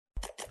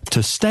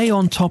To stay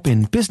on top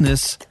in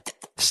business,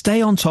 stay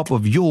on top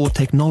of your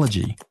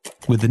technology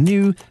with the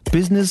new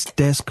Business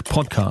Desk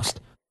podcast,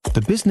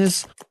 The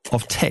Business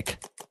of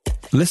Tech.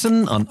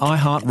 Listen on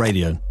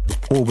iHeartRadio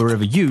or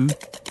wherever you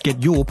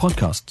get your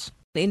podcasts.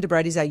 Enda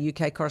Brady's our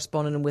UK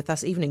correspondent and with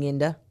us. Evening,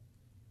 Enda.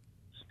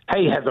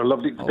 Hey, Heather.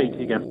 Lovely to speak to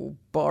you again.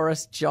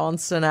 Boris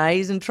Johnson,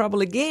 he's in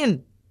trouble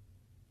again.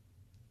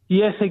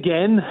 Yes,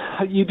 again.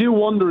 You do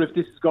wonder if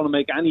this is going to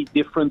make any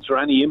difference or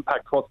any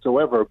impact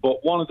whatsoever,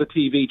 but one of the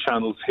TV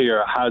channels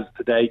here has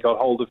today got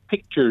hold of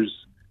pictures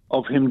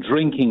of him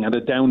drinking at a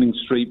Downing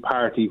Street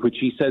party, which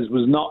he says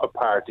was not a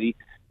party.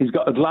 He's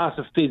got a glass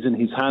of fizz in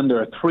his hand.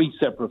 There are 3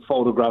 separate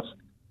photographs.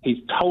 He's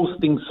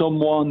toasting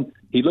someone.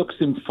 He looks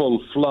in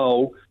full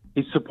flow.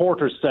 His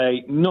supporters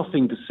say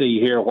nothing to see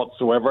here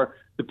whatsoever.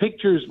 The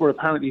pictures were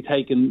apparently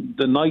taken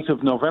the night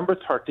of November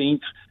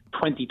 13th,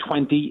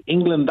 2020.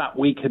 England that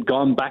week had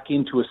gone back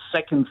into a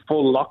second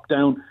full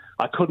lockdown.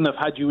 I couldn't have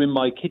had you in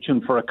my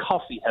kitchen for a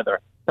coffee, Heather.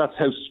 That's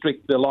how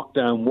strict the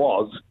lockdown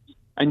was.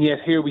 And yet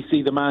here we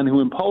see the man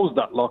who imposed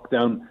that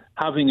lockdown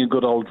having a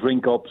good old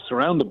drink up,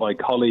 surrounded by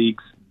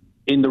colleagues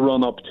in the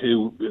run-up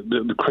to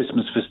the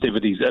Christmas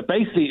festivities.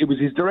 Basically, it was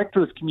his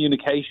director of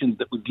communications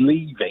that was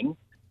leaving,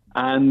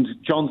 and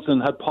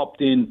Johnson had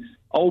popped in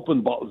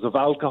open bottles of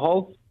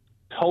alcohol,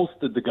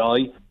 toasted the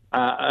guy,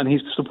 and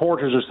his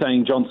supporters are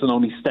saying Johnson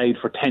only stayed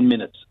for 10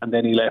 minutes and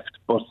then he left.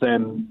 But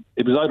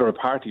it was either a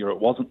party or it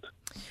wasn't.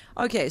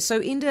 Okay, so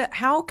Enda,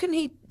 how can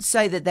he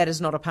say that that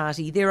is not a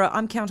party? There are,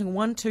 I'm counting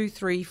 1, 2,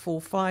 3,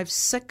 4, 5,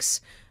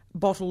 6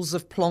 bottles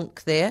of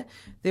plonk there.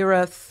 There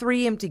are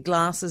 3 empty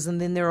glasses,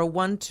 and then there are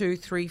 1, 2,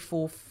 3,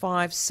 4,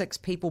 5, 6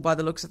 people by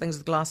the looks of things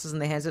with glasses in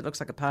their hands. It looks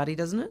like a party,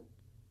 doesn't it?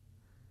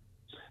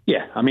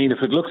 Yeah, I mean, if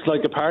it looks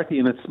like a party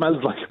and it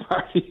smells like a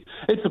party,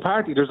 it's a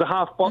party. There's a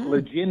half bottle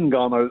of gin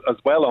gone as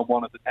well on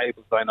one of the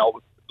tables, I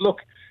know. Look,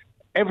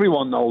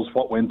 everyone knows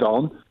what went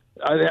on.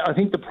 I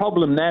think the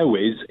problem now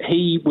is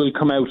he will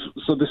come out.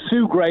 So the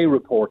Sue Gray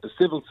report, the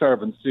civil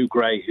servant Sue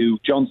Gray, who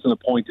Johnson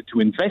appointed to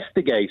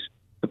investigate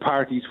the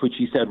parties which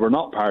he said were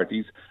not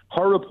parties,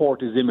 her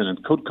report is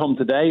imminent, could come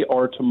today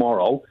or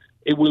tomorrow.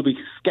 It will be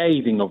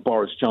scathing of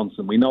Boris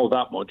Johnson. We know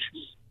that much.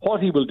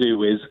 What he will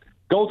do is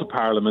go to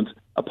Parliament,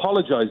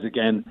 apologise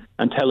again,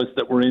 and tell us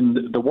that we're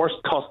in the worst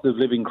cost of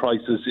living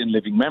crisis in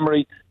living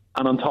memory.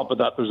 And on top of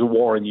that, there's a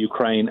war in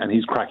Ukraine and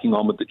he's cracking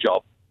on with the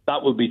job.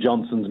 That will be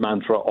Johnson's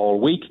mantra all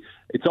week.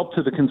 It's up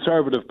to the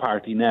Conservative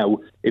Party now.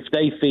 If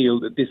they feel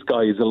that this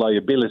guy is a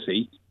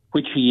liability,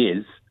 which he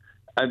is,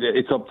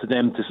 it's up to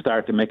them to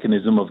start the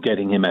mechanism of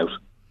getting him out.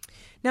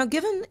 Now,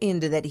 given,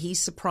 Enda, that he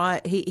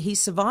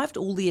survived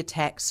all the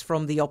attacks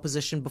from the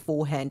opposition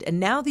beforehand, and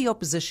now the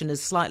opposition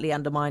is slightly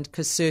undermined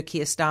because Sir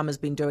Keir Starmer's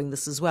been doing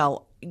this as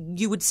well,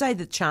 you would say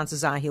that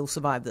chances are he'll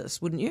survive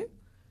this, wouldn't you?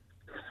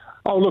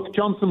 Oh, look,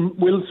 Johnson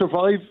will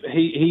survive.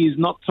 He is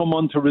not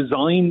someone to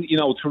resign. You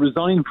know, to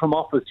resign from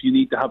office, you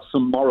need to have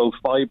some moral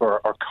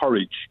fibre or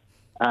courage.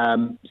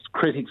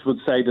 Critics would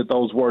say that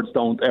those words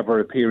don't ever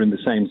appear in the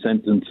same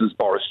sentence as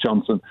Boris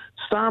Johnson.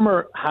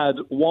 Starmer had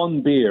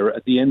 1 beer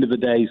at the end of the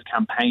day's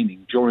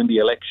campaigning during the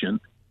election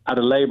at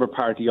a Labour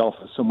Party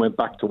office and went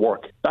back to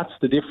work. That's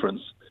the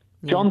difference.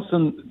 Yeah.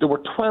 Johnson, there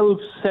were 12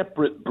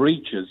 separate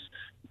breaches.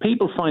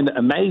 People find it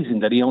amazing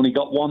that he only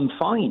got 1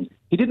 fine.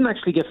 He didn't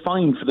actually get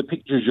fined for the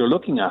pictures you're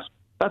looking at.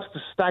 That's the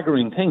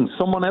staggering thing.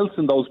 Someone else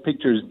in those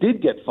pictures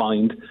did get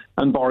fined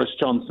and Boris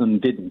Johnson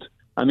didn't.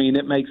 I mean,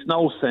 it makes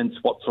no sense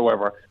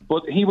whatsoever.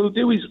 But he will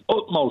do his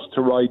utmost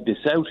to ride this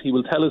out. He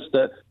will tell us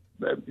that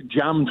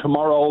jam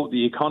tomorrow,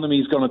 the economy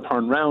is going to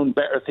turn round,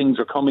 better things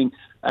are coming.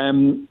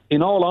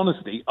 In all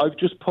honesty, I've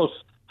just put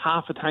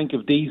half a tank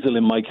of diesel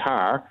in my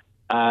car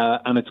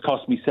and it's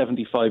cost me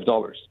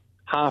 $75.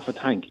 Half a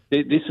tank.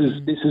 This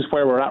is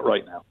where we're at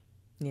right now.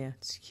 Yeah,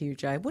 it's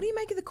huge, eh? What do you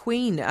make of the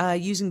Queen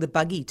using the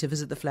buggy to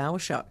visit the flower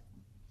show?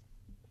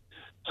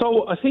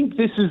 So I think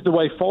this is the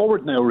way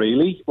forward now,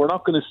 really. We're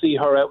not going to see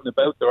her out and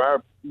about. There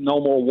are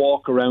no more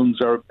walk-arounds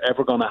or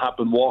ever going to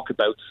happen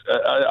walkabouts.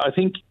 I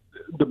think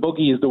the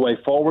buggy is the way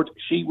forward.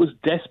 She was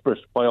desperate,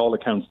 by all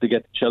accounts, to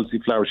get the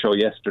Chelsea Flower Show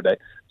yesterday.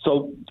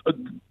 So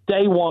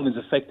day one is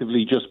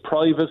effectively just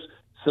private,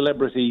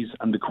 celebrities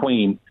and the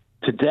Queen.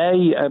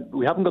 Today,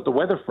 we haven't got the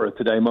weather for it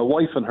today. My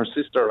wife and her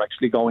sister are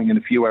actually going in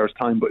a few hours'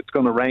 time, but it's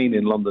going to rain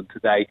in London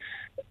today.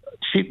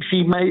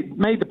 She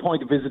made the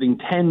point of visiting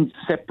 10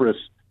 separate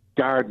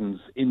gardens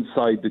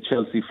inside the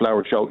Chelsea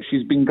Flower Show.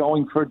 She's been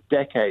going for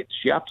decades.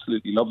 She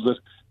absolutely loves it.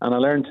 And I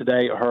learned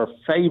today her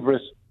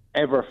favourite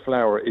ever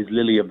flower is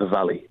Lily of the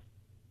Valley.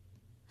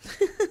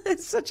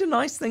 It's such a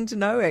nice thing to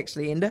know,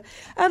 actually, Enda.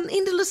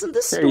 Enda, listen,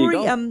 this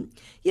story,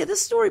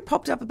 this story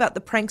popped up about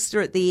the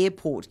prankster at the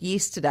airport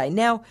yesterday.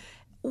 Now,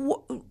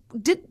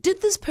 did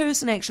this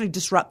person actually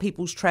disrupt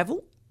people's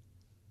travel?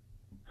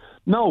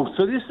 No.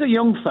 So this is a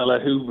young fella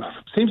who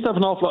seems to have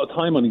an awful lot of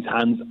time on his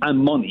hands and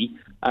money.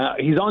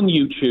 He's on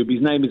YouTube.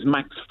 His name is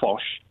Max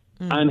Fosh.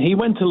 And he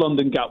went to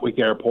London Gatwick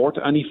Airport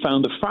and he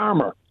found a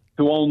farmer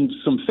who owned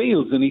some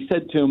fields, and he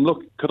said to him,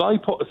 look, could I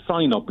put a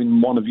sign up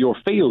in one of your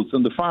fields?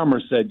 And the farmer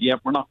said, yeah,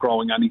 we're not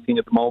growing anything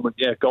at the moment.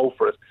 Yeah, go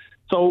for it.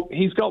 So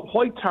he's got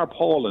white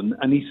tarpaulin,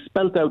 and he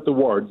spelt out the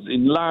words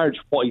in large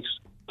white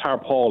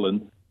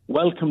tarpaulin,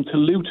 welcome to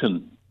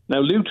Luton. Now,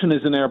 Luton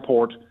is an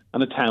airport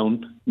and a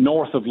town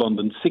north of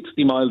London,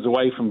 60 miles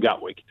away from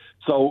Gatwick.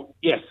 So,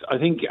 yes, I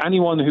think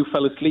anyone who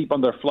fell asleep on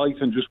their flight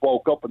and just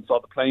woke up and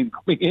saw the plane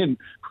coming in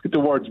with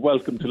the words,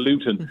 welcome to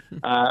Luton,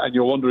 and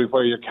you're wondering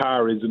where your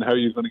car is and how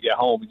you're going to get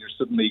home, and you're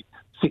suddenly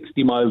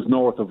 60 miles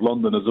north of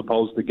London as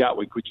opposed to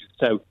Gatwick, which is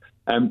south.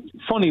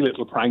 Funny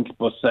little prank,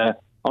 but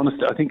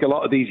honestly, I think a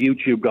lot of these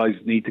YouTube guys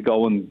need to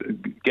go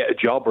and get a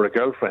job or a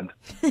girlfriend.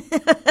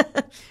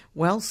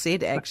 Well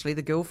said, actually,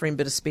 the girlfriend,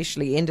 but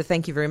especially Enda.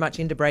 Thank you very much,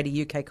 Enda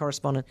Brady, UK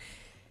correspondent.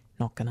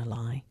 Not going to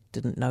lie,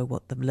 didn't know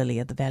what the lily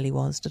of the valley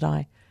was, did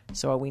I?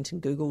 So I went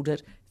and Googled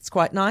it. It's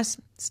quite nice.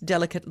 It's a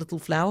delicate little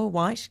flower,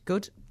 white,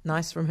 good,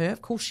 nice from her.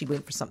 Of course she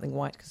went for something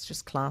white because it's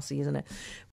just classy, isn't it?